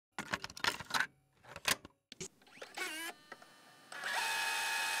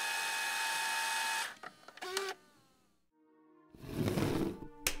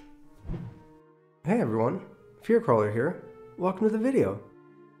Hey everyone, Fearcrawler here. Welcome to the video.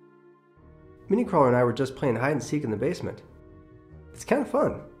 Minicrawler and I were just playing hide and seek in the basement. It's kind of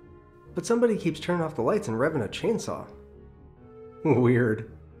fun, but somebody keeps turning off the lights and revving a chainsaw.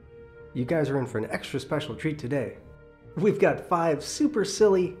 Weird. You guys are in for an extra special treat today. We've got 5 super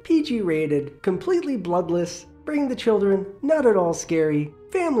silly, PG-rated, completely bloodless, bring the children, not at all scary,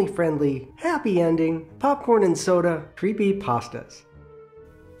 family-friendly, happy ending, popcorn and soda, creepypastas.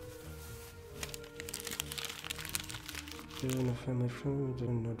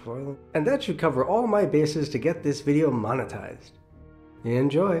 And that should cover all my bases to get this video monetized.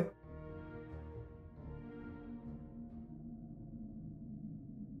 Enjoy!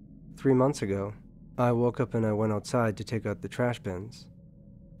 Three months ago, I woke up and I went outside to take out the trash bins.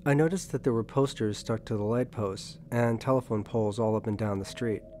 I noticed that there were posters stuck to the light posts and telephone poles all up and down the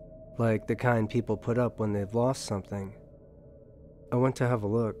street, like the kind people put up when they've lost something. I went to have a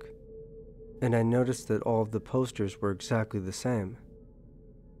look, and I noticed that all of the posters were exactly the same.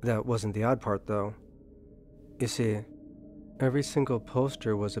 That wasn't the odd part, though. You see, every single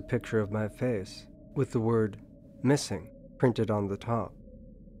poster was a picture of my face, with the word "missing" printed on the top.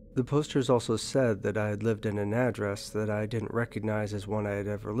 The posters also said that I had lived in an address that I didn't recognize as one I had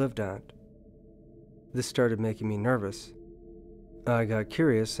ever lived at. This started making me nervous. I got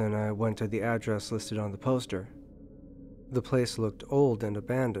curious and I went to the address listed on the poster. The place looked old and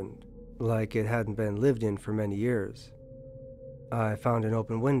abandoned, like it hadn't been lived in for many years. I found an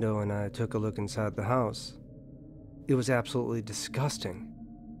open window and I took a look inside the house. It was absolutely disgusting,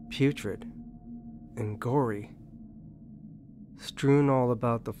 putrid, and gory. Strewn all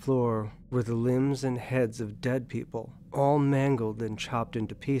about the floor were the limbs and heads of dead people, all mangled and chopped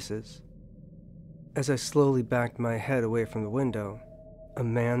into pieces. As I slowly backed my head away from the window, a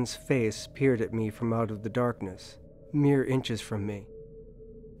man's face peered at me from out of the darkness, mere inches from me.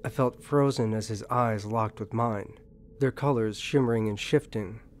 I felt frozen as his eyes locked with mine, their colors shimmering and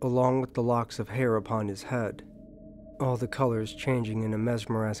shifting, along with the locks of hair upon his head. All the colors changing in a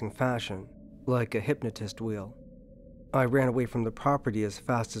mesmerizing fashion, like a hypnotist wheel. I ran away from the property as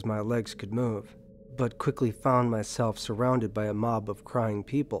fast as my legs could move, but quickly found myself surrounded by a mob of crying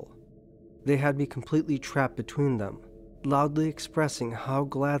people. They had me completely trapped between them, loudly expressing how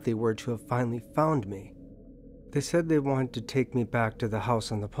glad they were to have finally found me. They said they wanted to take me back to the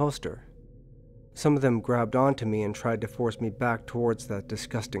house on the poster. Some of them grabbed onto me and tried to force me back towards that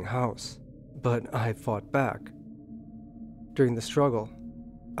disgusting house, but I fought back. During the struggle,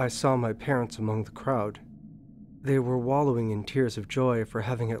 I saw my parents among the crowd. They were wallowing in tears of joy for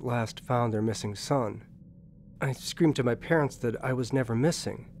having at last found their missing son. I screamed to my parents that I was never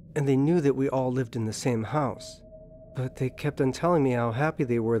missing, and they knew that we all lived in the same house. But they kept on telling me how happy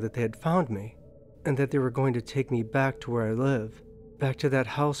they were that they had found me, and that they were going to take me back to where I live, back to that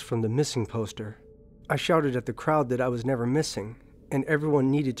house from the missing poster. I shouted at the crowd that I was never missing, and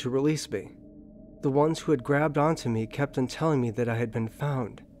everyone needed to release me. The ones who had grabbed onto me kept on telling me that I had been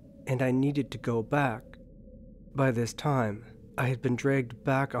found, and I needed to go back. By this time, I had been dragged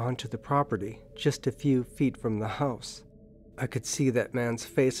back onto the property, just a few feet from the house. I could see that man's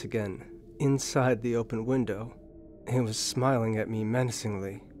face again, inside the open window. He was smiling at me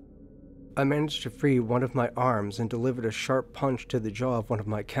menacingly. I managed to free one of my arms and delivered a sharp punch to the jaw of one of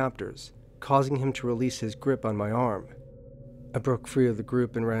my captors, causing him to release his grip on my arm. I broke free of the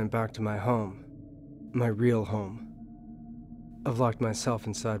group and ran back to my home. My real home. I've locked myself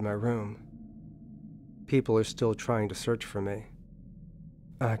inside my room. People are still trying to search for me.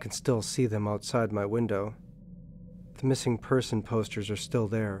 I can still see them outside my window. The missing person posters are still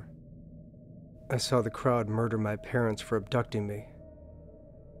there. I saw the crowd murder my parents for abducting me.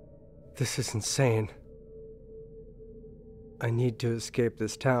 This is insane. I need to escape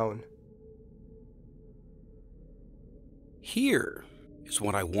this town. Here is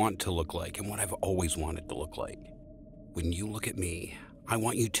what I want to look like and what I've always wanted to look like. When you look at me, I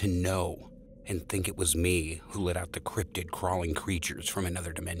want you to know and think it was me who let out the cryptid crawling creatures from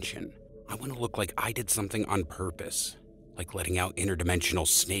another dimension. I want to look like I did something on purpose, like letting out interdimensional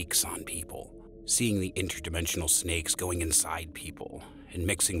snakes on people, seeing the interdimensional snakes going inside people and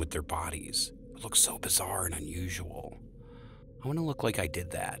mixing with their bodies. It looks so bizarre and unusual. I want to look like I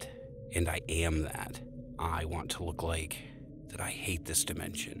did that, and I am that. I want to look like that I hate this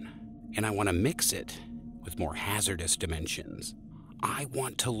dimension, and I want to mix it with more hazardous dimensions. I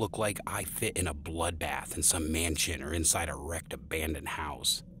want to look like I fit in a bloodbath in some mansion or inside a wrecked abandoned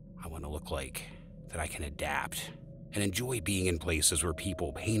house. I want to look like that I can adapt and enjoy being in places where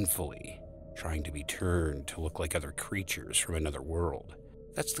people painfully trying to be turned to look like other creatures from another world.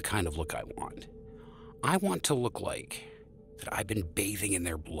 That's the kind of look I want. I want to look like that I've been bathing in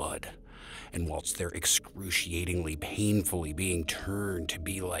their blood And whilst they're excruciatingly, painfully being turned to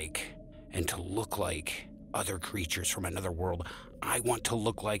be like and to look like other creatures from another world, I want to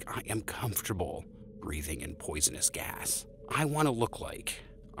look like I am comfortable breathing in poisonous gas. I want to look like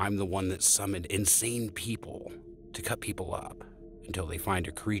I'm the one that summoned insane people to cut people up until they find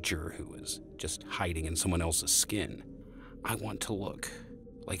a creature who is just hiding in someone else's skin. I want to look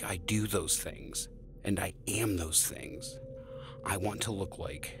like I do those things, and I am those things. I want to look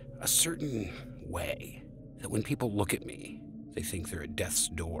like a certain way that when people look at me, they think they're at death's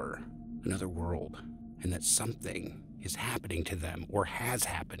door, another world, and that something is happening to them or has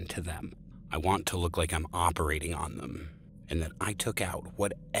happened to them. I want to look like I'm operating on them, and that I took out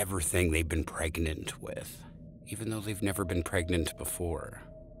whatever thing they've been pregnant with, even though they've never been pregnant before.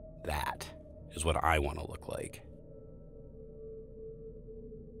 That is what I want to look like.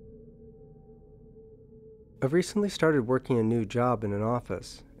 I've recently started working a new job in an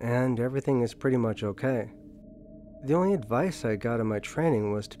office, and everything is pretty much okay. The only advice I got in my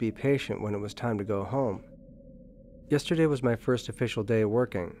training was to be patient when it was time to go home. Yesterday was my first official day of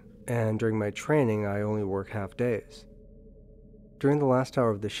working, and during my training I only work half days. During the last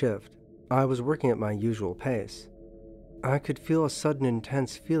hour of the shift, I was working at my usual pace. I could feel a sudden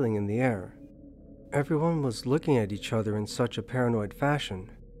intense feeling in the air. Everyone was looking at each other in such a paranoid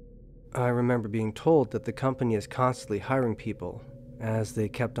fashion. I remember being told that the company is constantly hiring people, as they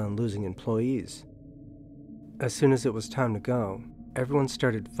kept on losing employees. As soon as it was time to go, everyone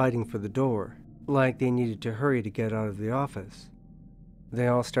started fighting for the door, like they needed to hurry to get out of the office. They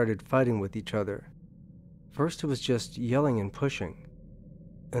all started fighting with each other. First it was just yelling and pushing,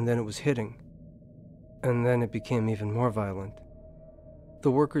 and then it was hitting, and then it became even more violent.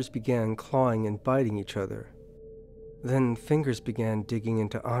 The workers began clawing and biting each other. Then fingers began digging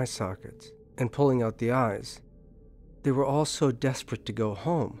into eye sockets and pulling out the eyes. They were all so desperate to go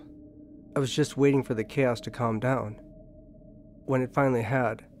home. I was just waiting for the chaos to calm down. When it finally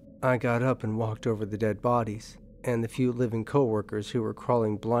had, I got up and walked over the dead bodies and the few living co-workers who were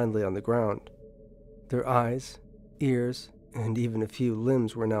crawling blindly on the ground. Their eyes, ears, and even a few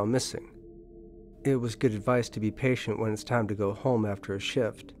limbs were now missing. It was good advice to be patient when it's time to go home after a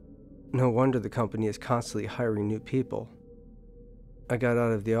shift. No wonder the company is constantly hiring new people. I got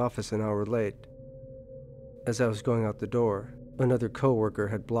out of the office an hour late. As I was going out the door, another coworker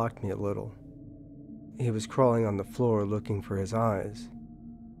had blocked me a little. He was crawling on the floor looking for his eyes.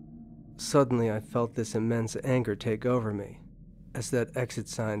 Suddenly I felt this immense anger take over me, as that exit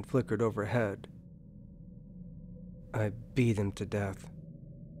sign flickered overhead. I beat him to death.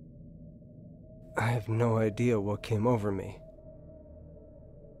 I have no idea what came over me.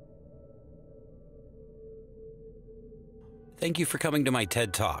 Thank you for coming to my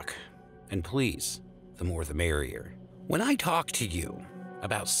TED Talk. And please, the more the merrier. When I talk to you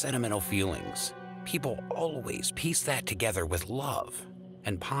about sentimental feelings, people always piece that together with love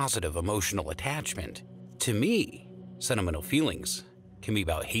and positive emotional attachment. To me, sentimental feelings can be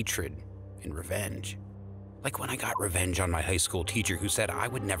about hatred and revenge. Like when I got revenge on my high school teacher who said I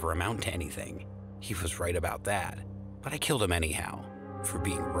would never amount to anything. He was right about that, but I killed him anyhow for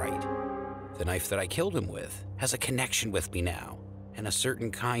being right. The knife that I killed him with has a connection with me now, and a certain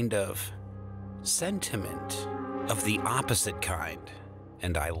kind of sentiment of the opposite kind,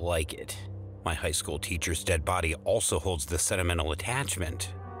 and I like it. My high school teacher's dead body also holds the sentimental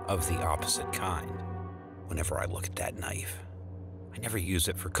attachment of the opposite kind. Whenever I look at that knife, I never use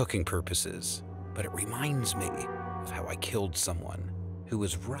it for cooking purposes, but it reminds me of how I killed someone who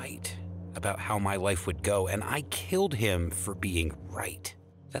was right about how my life would go, and I killed him for being right.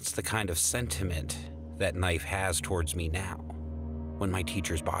 That's the kind of sentiment that knife has towards me now. When my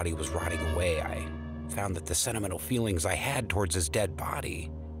teacher's body was rotting away, I found that the sentimental feelings I had towards his dead body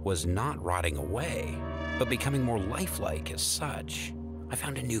was not rotting away, but becoming more lifelike as such. I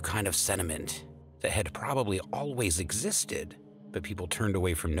found a new kind of sentiment that had probably always existed, but people turned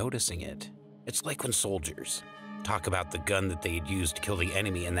away from noticing it. It's like when soldiers talk about the gun that they had used to kill the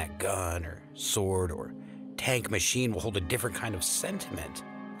enemy, and that gun or sword or tank machine will hold a different kind of sentiment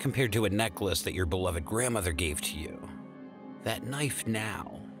compared to a necklace that your beloved grandmother gave to you. That knife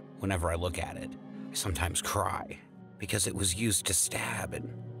now, whenever I look at it, I sometimes cry because it was used to stab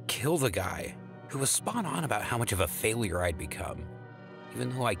and kill the guy who was spot on about how much of a failure I'd become.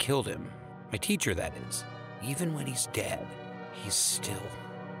 Even though I killed him, my teacher that is, even when he's dead, he's still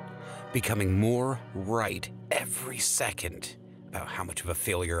becoming more right every second about how much of a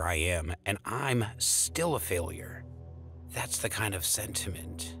failure I am, and I'm still a failure. That's the kind of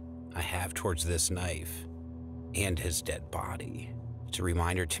sentiment I have towards this knife and his dead body. It's a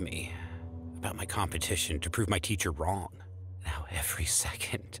reminder to me about my competition to prove my teacher wrong. Now every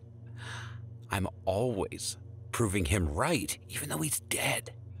second, I'm always proving him right, even though he's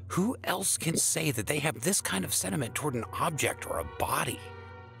dead. Who else can say that they have this kind of sentiment toward an object or a body?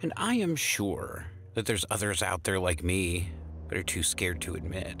 And I am sure that there's others out there like me, but are too scared to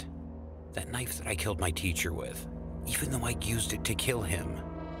admit. That knife that I killed my teacher with, even though I used it to kill him.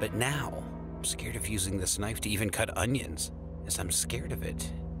 But now, I'm scared of using this knife to even cut onions, as I'm scared of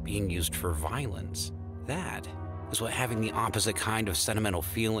it being used for violence. That is what having the opposite kind of sentimental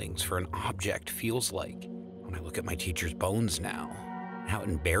feelings for an object feels like when I look at my teacher's bones now. And how it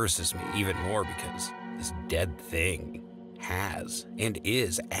embarrasses me even more because this dead thing has and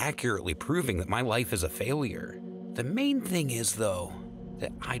is accurately proving that my life is a failure. The main thing is, though,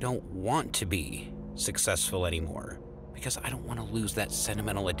 that I don't want to be successful anymore because I don't want to lose that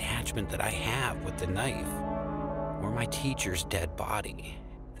sentimental attachment that I have with the knife or my teacher's dead body.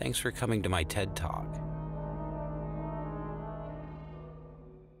 Thanks for coming to my TED Talk.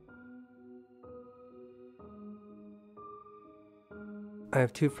 I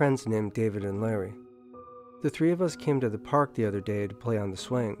have two friends named David and Larry. The three of us came to the park the other day to play on the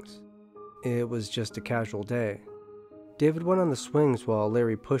swings. It was just a casual day. David went on the swings while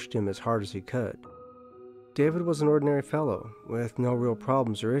Larry pushed him as hard as he could. David was an ordinary fellow with no real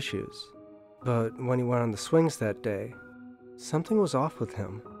problems or issues. But when he went on the swings that day, something was off with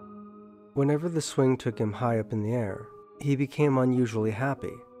him. Whenever the swing took him high up in the air, he became unusually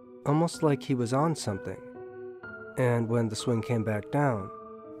happy, almost like he was on something. And when the swing came back down,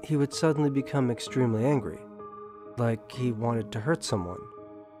 he would suddenly become extremely angry, like he wanted to hurt someone.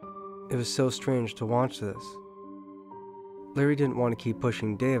 It was so strange to watch this. Larry didn't want to keep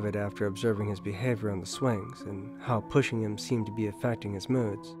pushing David after observing his behavior on the swings and how pushing him seemed to be affecting his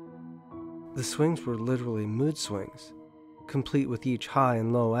moods. The swings were literally mood swings, complete with each high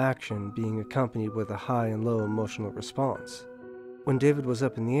and low action being accompanied with a high and low emotional response. When David was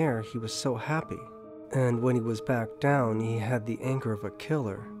up in the air, he was so happy, and when he was back down, he had the anger of a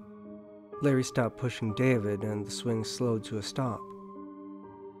killer. Larry stopped pushing David, and the swing slowed to a stop.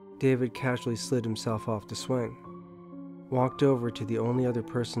 David casually slid himself off the swing, walked over to the only other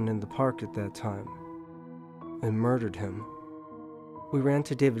person in the park at that time, and murdered him. We ran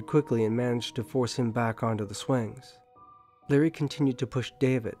to David quickly and managed to force him back onto the swings. Larry continued to push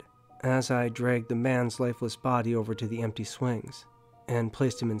David as I dragged the man's lifeless body over to the empty swings and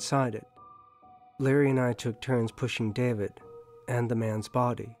placed him inside it. Larry and I took turns pushing David and the man's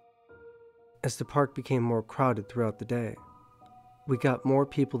body. As the park became more crowded throughout the day, we got more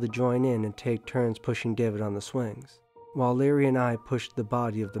people to join in and take turns pushing David on the swings, while Larry and I pushed the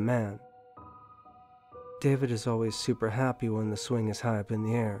body of the man. David is always super happy when the swing is high up in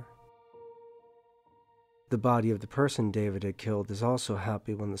the air. The body of the person David had killed is also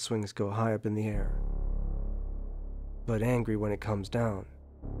happy when the swings go high up in the air, but angry when it comes down.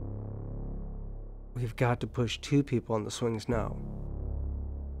 We've got to push two people on the swings now.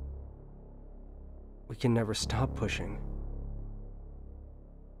 We can never stop pushing.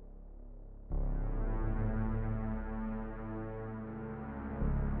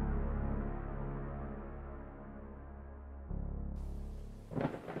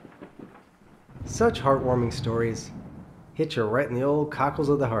 Such heartwarming stories. Hit you right in the old cockles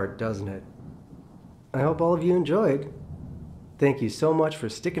of the heart, doesn't it? I hope all of you enjoyed. Thank you so much for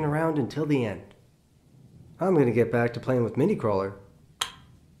sticking around until the end. I'm going to get back to playing with Mini Crawler.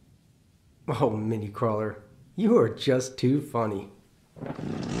 Oh, Mini Crawler, you are just too funny.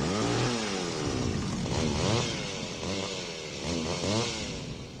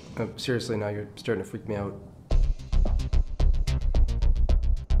 Seriously, now you're starting to freak me out.